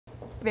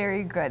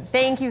Very good.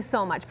 Thank you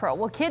so much, Pearl.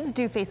 Well, kids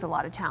do face a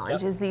lot of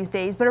challenges these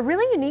days, but a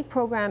really unique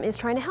program is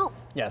trying to help.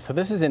 Yeah, so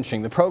this is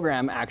interesting. The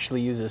program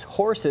actually uses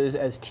horses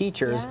as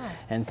teachers,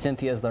 and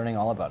Cynthia's learning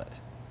all about it.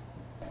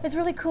 It's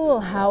really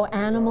cool how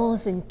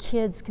animals and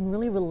kids can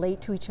really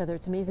relate to each other.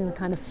 It's amazing the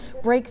kind of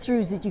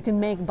breakthroughs that you can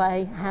make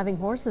by having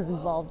horses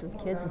involved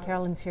with kids, and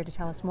Carolyn's here to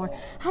tell us more.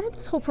 How did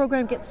this whole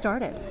program get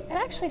started? It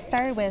actually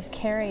started with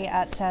Kari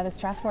at the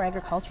Strathmore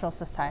Agricultural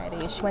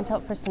Society. She went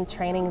out for some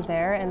training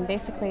there, and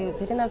basically they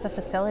didn't have the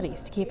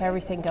facilities to keep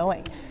everything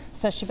going.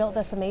 So she built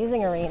this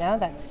amazing arena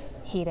that's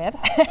heated,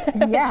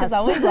 which is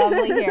always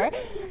lovely here.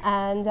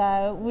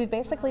 And we've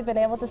basically been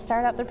able to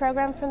start up the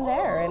program from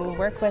there and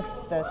work with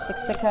the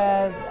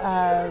Siksika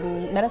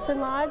Medicine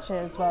Lodge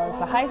as well as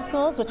the high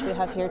schools, which we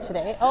have here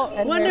today. Oh,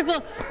 and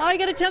wonderful! Oh, you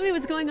got to tell me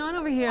what's going on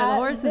over here. The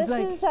horse is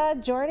like... This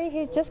is Jordy.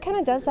 He just kind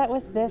of does that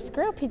with this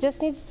group. He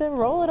just needs to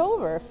roll it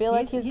over. Feel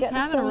like he's getting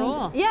having a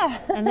roll. Yeah.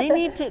 And they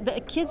need to.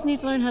 The kids need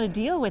to learn how to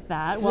deal with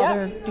that while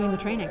they're doing the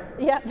training.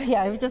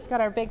 Yeah. We've just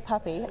got our big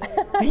puppy.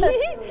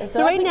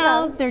 So right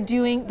now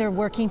they're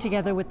working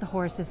together with the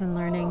horses and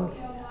learning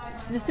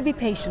just to be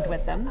patient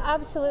with them.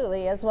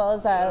 Absolutely, as well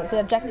as the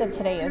objective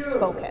today is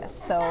focus.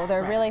 So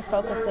they're really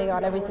focusing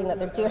on everything that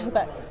they're doing.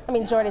 But I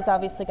mean, Jordy's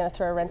obviously going to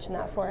throw a wrench in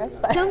that for us.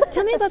 But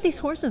tell me about these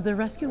horses. They're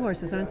rescue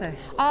horses, aren't they?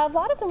 A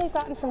lot of them we've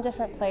gotten from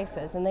different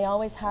places, and they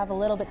always have a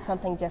little bit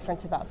something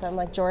different about them.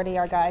 Like Jordy,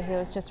 our guy who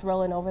was just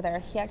rolling over there,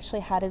 he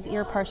actually had his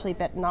ear partially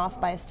bitten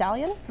off by a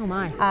stallion. Oh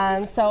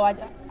my! So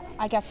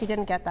I guess he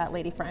didn't get that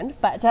lady friend,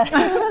 but he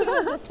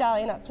was a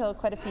stallion up till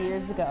quite a few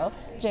years ago.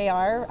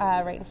 JR,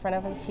 right in front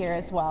of us here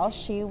as well,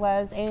 she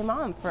was a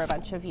mom for a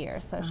bunch of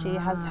years, so she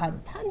has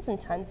had tons and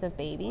tons of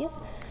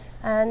babies.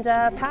 And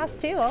past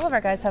too, all of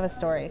our guys have a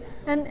story.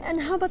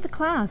 And how about the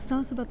class? Tell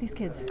us about these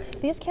kids.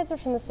 These kids are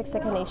from the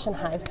Siksika Nation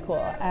High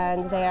School,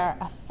 and they are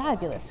a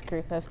fabulous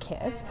group of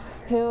kids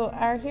who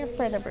are here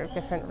for a number of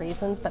different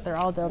reasons, but they're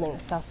all building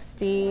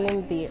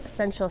self-esteem, the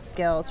essential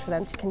skills for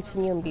them to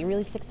continue and be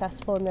really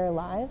successful in their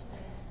lives.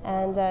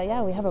 And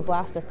yeah, we have a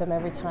blast with them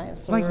every time,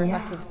 so we're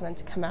lucky for them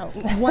to come out.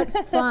 What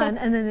fun!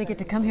 And then they get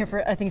to come here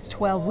for, I think it's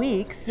 12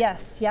 weeks.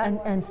 Yes,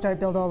 and start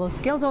build all those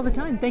skills all the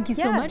time. Thank you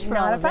so much for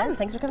all of this.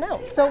 Thanks for coming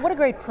out. So what a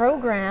great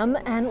program,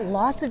 and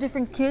lots of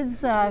different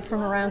kids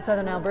from around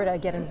southern Alberta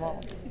get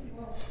involved.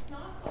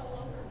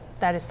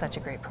 That is such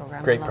a great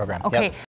program. Great program. Okay.